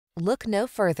Look no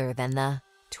further than the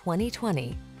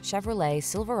 2020 Chevrolet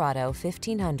Silverado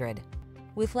 1500.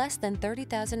 With less than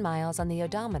 30,000 miles on the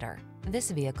odometer,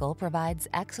 this vehicle provides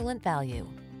excellent value.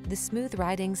 The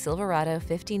smooth-riding Silverado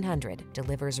 1500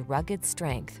 delivers rugged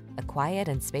strength, a quiet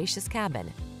and spacious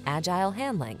cabin, agile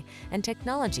handling, and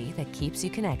technology that keeps you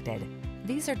connected.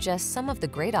 These are just some of the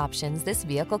great options this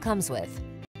vehicle comes with: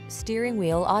 steering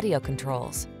wheel audio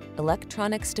controls,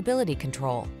 electronic stability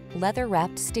control,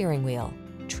 leather-wrapped steering wheel,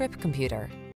 trip computer,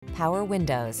 power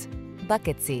windows,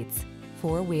 bucket seats,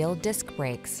 four-wheel disc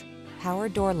brakes, power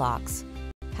door locks,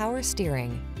 power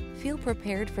steering. Feel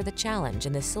prepared for the challenge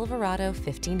in the Silverado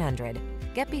 1500.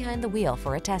 Get behind the wheel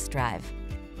for a test drive.